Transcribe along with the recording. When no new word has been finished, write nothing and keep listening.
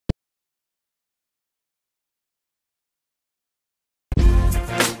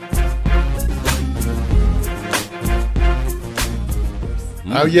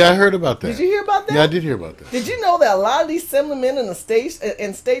Oh yeah, I heard about that. Did you hear about that? Yeah, I did hear about that. Did you know that a lot of these assemblymen in the states,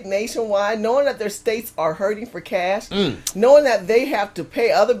 in state nationwide, knowing that their states are hurting for cash, knowing that they have to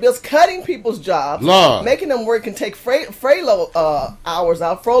pay other bills, cutting people's jobs, making them work and take furlough hours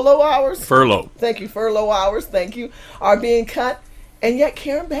out, furlough. Thank you, furlough hours. Thank you, are being cut, and yet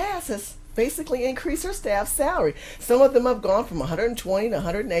Karen Bass has basically increased her staff's salary. Some of them have gone from 120 to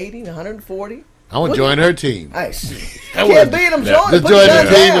 180 to 140. I want to join her team. Can't beat them. Join the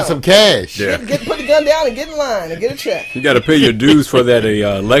team with some cash. Yeah. Put the gun down and get in line and get a check. You got to pay your dues for that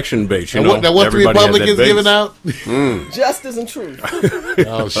election base. You know, what's the Republicans giving out? Justice and truth.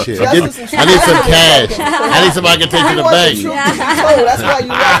 Oh shit! I need some cash. I need somebody I can take to the bank. That's why you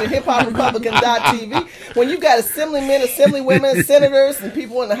watch HipHopRepublican.tv. When you got assemblymen, assemblywomen, senators, and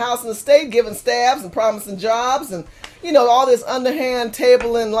people in the House and the state giving stabs and promising jobs and all this underhand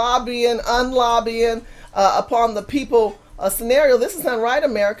tabling, lobbying, unlobbying upon the people scenario. This is not right,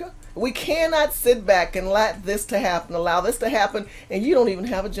 America. We cannot sit back and let this to happen, allow this to happen, and you don't even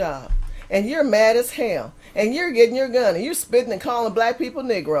have a job. And you're mad as hell. And you're getting your gun, and you're spitting and calling black people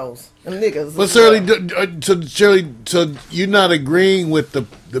Negroes and niggas. But Shirley, so you're not agreeing with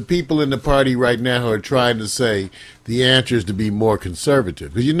the people in the party right now who are trying to say the answer is to be more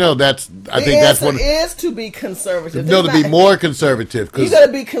conservative? Because I think that's what it is, to be conservative. No, to be more conservative. You got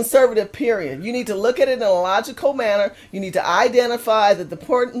to be conservative, period. You need to look at it in a logical manner. You need to identify that the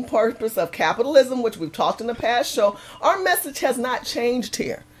important purpose of capitalism, which we've talked in the past show, our message has not changed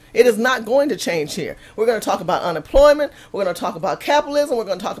here. It is not going to change here. We're going to talk about unemployment. We're going to talk about capitalism. We're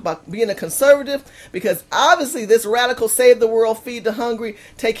going to talk about being a conservative, because obviously this radical save the world, feed the hungry,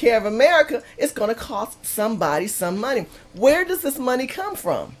 take care of America, it's going to cost somebody some money. Where does this money come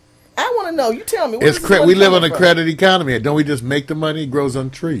from? I want to know. You tell me. We live on a credit economy. Don't we just make the money? It grows on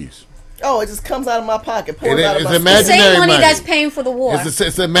trees. Oh, it just comes out of my pocket. Pours out of my pocket. The same money that's paying for the war.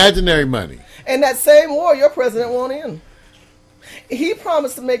 It's imaginary money. And that same war, your president won't end. He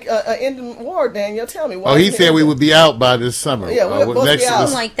promised to make an end in war, Daniel. Tell me why. Oh, he said we would be out by this summer. Yeah, we're supposed to be out.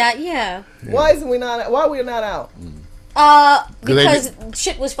 Something like that, yeah. Why are we not out? Because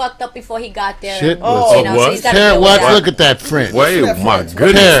shit was fucked up before he got there. Shit was what? Look at that French. Wait, my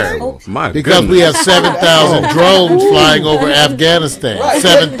goodness. Because we have 7,000 drones flying over Afghanistan. Right.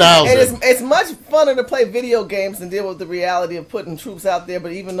 7,000. And it's much funner to play video games and deal with the reality of putting troops out there,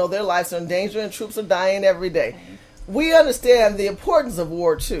 but even though their lives are in danger and troops are dying every day. We understand the importance of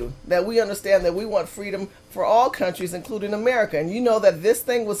war, too. That we understand that we want freedom for all countries, including America. And you know that this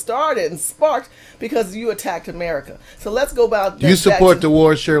thing was started and sparked because you attacked America. So let's go about... You support the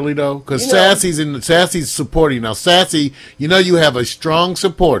war, Shirley, though? Because Sassy's supporting. Now, Sassy, you have a strong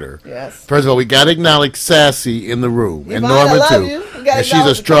supporter. Yes. First of all, we got to acknowledge Sassy in the room. And Norman, too. And she's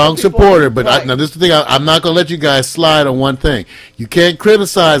a strong supporter. But now, this is the thing. I'm not going to let you guys slide on one thing. You can't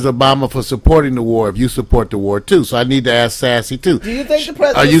criticize Obama for supporting the war if you support the war, too. So I need to ask Sassy, too. Do you think the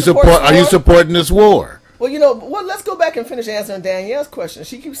president Are you supporting this war? Well, let's go back and finish answering Danielle's question.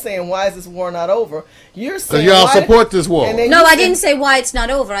 She keeps saying, why is this war not over? You're saying... Because y'all support this war. No, I didn't say why it's not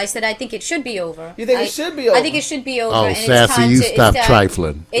over. I said I think it should be over. You think it should be over? I think it should be over. Oh, Sassy, you stop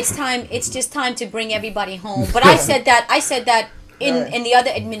trifling. It's just time to bring everybody home. But I said that in the other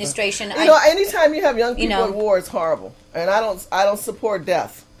administration. Anytime you have young people at war, it's horrible. And I don't support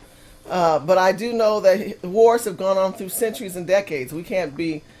death. But I do know that wars have gone on through centuries and decades. We can't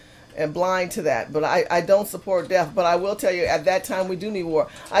be blind to that. But I don't support death. But I will tell you, at that time, we do need war.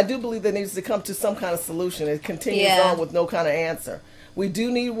 I do believe there needs to come to some kind of solution. It continues on with no kind of answer. We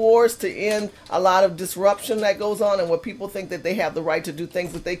do need wars to end a lot of disruption that goes on and where people think that they have the right to do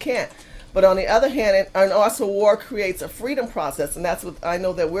things that they can't. But on the other hand, and also war creates a freedom process, and that's what I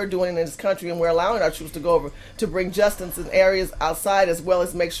know that we're doing in this country, and we're allowing our troops to go over to bring justice in areas outside, as well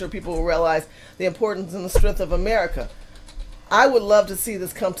as make sure people will realize the importance and the strength of America. I would love to see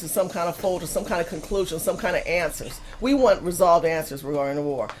this come to some kind of fold or some kind of conclusion, some kind of answers. We want resolved answers regarding the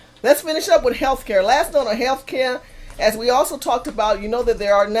war. Let's finish up with health care. Last note on health care, as we also talked about, that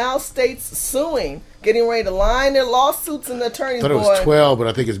there are now states suing, getting ready to line their lawsuits and attorneys. I thought it was 12, but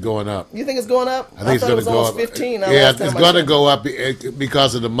I think it's going up. You think it's going up? I think it's going to go up. 15. Yeah, it's going to go up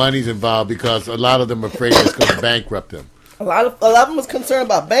because of the money's involved, because a lot of them are afraid it's going to bankrupt them. A lot of them are concerned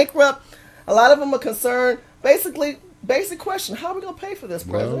about bankrupt. A lot of them are concerned, basic question, how are we going to pay for this,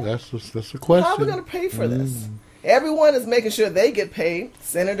 President? Well, that's a question. How are we going to pay for this? Everyone is making sure they get paid.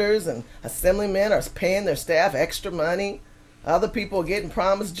 Senators and assemblymen are paying their staff extra money. Other people are getting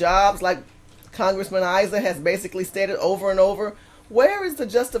promised jobs, like Congressman Isa has basically stated over and over. Where is the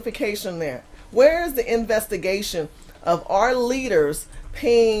justification there? Where is the investigation of our leaders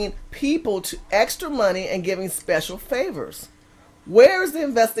paying people to extra money and giving special favors? Where's the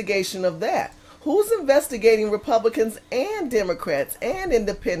investigation of that? Who's investigating Republicans and Democrats and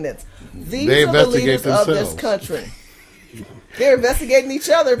independents? These are the leaders of this country. They're investigating each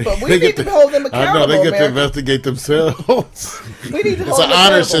other, but we need to hold them accountable. I know they get to investigate themselves. We need to hold them accountable. It's an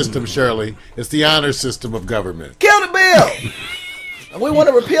honor system, Shirley. It's the honor system of government. Kill the bill. We want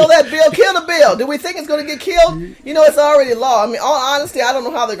to repeal that bill. Kill the bill. Do we think it's going to get killed? You know, it's already law. I mean, all honesty, I don't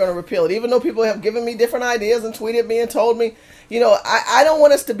know how they're going to repeal it. Even though people have given me different ideas and tweeted me and told me, you know, I don't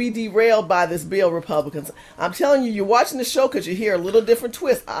want us to be derailed by this bill, Republicans. I'm telling you, you're watching the show because you hear a little different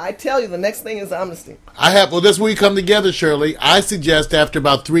twist. I tell you, the next thing is amnesty. Well, this is where we come together, Shirley. I suggest after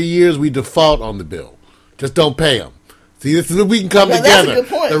about 3 years, we default on the bill. Just don't pay them. See, this is where we can come together. That's a good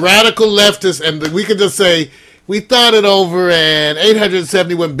point. The radical leftists, and we can just say, we thought it over, and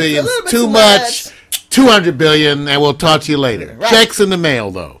 871 billion is too much. 200 billion, and we'll talk to you later. Right. Checks in the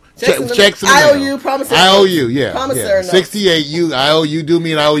mail, though. Checks in the mail. IOU, promissory note. IOU, yeah. Promissory note. 68, IOU, do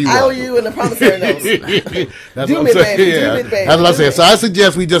me an IOU. IOU and the promissory notes. That's do what me, I'm saying. baby. Yeah. Do me, baby. That's what I'm saying. So I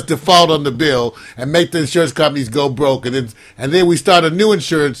suggest we just default on the bill and make the insurance companies go broke, and then we start a new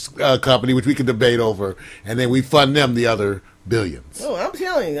insurance company, which we can debate over, and then we fund them the other billions. Oh, I'm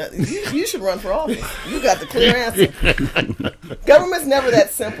telling you, you should run for office. You got the clear answer. Government's never that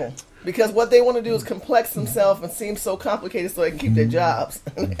simple. Because what they want to do is complex themselves and seem so complicated so they can keep their jobs.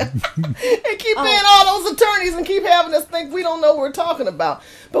 And keep paying all those attorneys and keep having us think we don't know what we're talking about.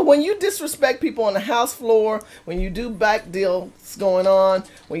 But when you disrespect people on the House floor, when you do back deals going on,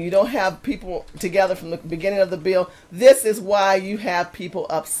 when you don't have people together from the beginning of the bill, this is why you have people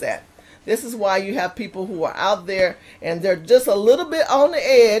upset. This is why you have people who are out there and they're just a little bit on the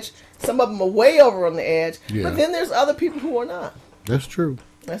edge. Some of them are way over on the edge. Yeah. But then there's other people who are not. That's true.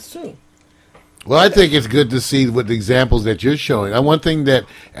 That's true. Well, I think it's good to see what the examples that you're showing. One thing that,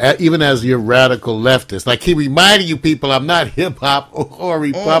 even as your radical leftist, I keep reminding you people, I'm not hip-hop or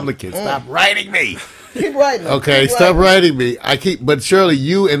Republican. Stop writing me. Keep writing. Okay, stop writing me. But Shirley,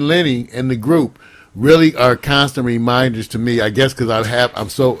 you and Lenny and the group really are constant reminders to me, I guess because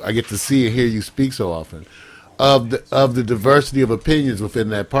I get to see and hear you speak so often, of the diversity of opinions within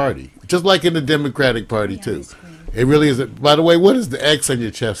that party. Just like in the Democratic Party, too. It really is. By the way, what is the X on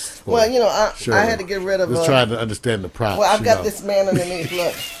your chest for? Well, you know, I had to get rid of. Just trying to understand the props. Well, I've got this man underneath.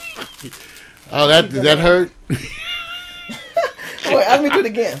 Look. Oh, did that hurt? Wait, let me do it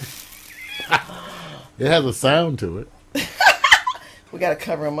again. It has a sound to it. We got to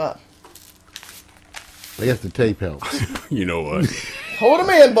cover him up. I guess the tape helps. You know what? Hold them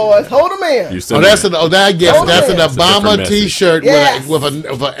in, boys. Hold them in. That's an Obama T-shirt with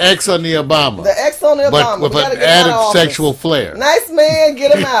an X on the Obama. The X on the Obama. With an added sexual flair. Nice man,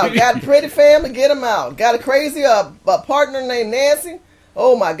 get him out. Got a pretty family, get him out. Got a crazy partner named Nancy.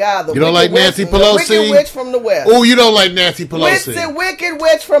 Oh my God! You don't like Nancy Pelosi? The wicked witch from the West. Oh, you don't like Nancy Pelosi? The wicked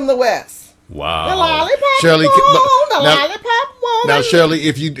witch from the West. Wow. The lollipop Shirley, now, Shirley,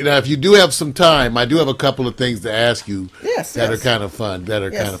 if you do have some time, I do have a couple of things to ask you that are kind of fun.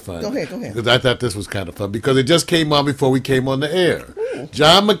 Kind of fun. Go ahead. Because I thought this was kind of fun because it just came on before we came on the air.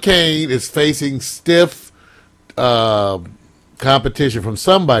 John McCain is facing stiff competition from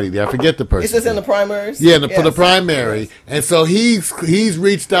somebody there. I forget the person. Is this in the primaries? Yeah, for the primary. And so he's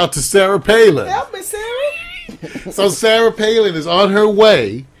reached out to Sarah Palin. Help me, Sarah. So Sarah Palin is on her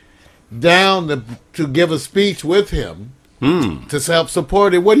way down to give a speech with him to help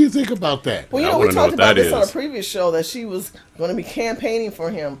support it. What do you think about that? Well, you know, we talked about this on a previous show that she was going to be campaigning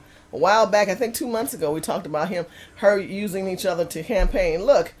for him a while back. I think 2 months ago we talked about her using each other to campaign.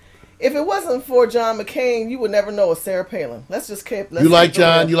 Look, if it wasn't for John McCain, you would never know a Sarah Palin. Let's keep. You like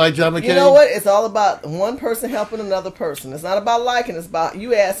John McCain? You know what? It's all about one person helping another person. It's not about liking. It's about,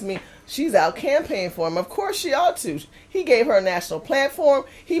 you ask me, she's out campaigning for him. Of course she ought to. He gave her a national platform.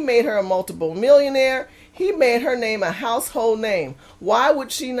 He made her a multiple millionaire. He made her name a household name. Why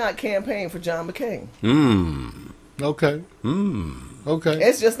would she not campaign for John McCain? Okay. Okay.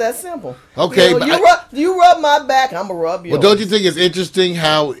 It's just that simple. Okay. You rub my back, I'm going to rub yours. Well, don't you think it's interesting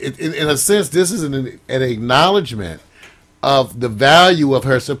how, in a sense, this is an acknowledgement of the value of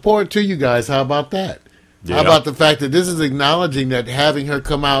her support to you guys? How about that? Yeah. How about the fact that this is acknowledging that having her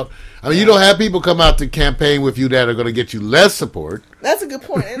come out, I mean, you don't have people come out to campaign with you that are going to get you less support. That's a good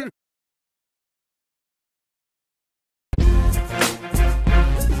point.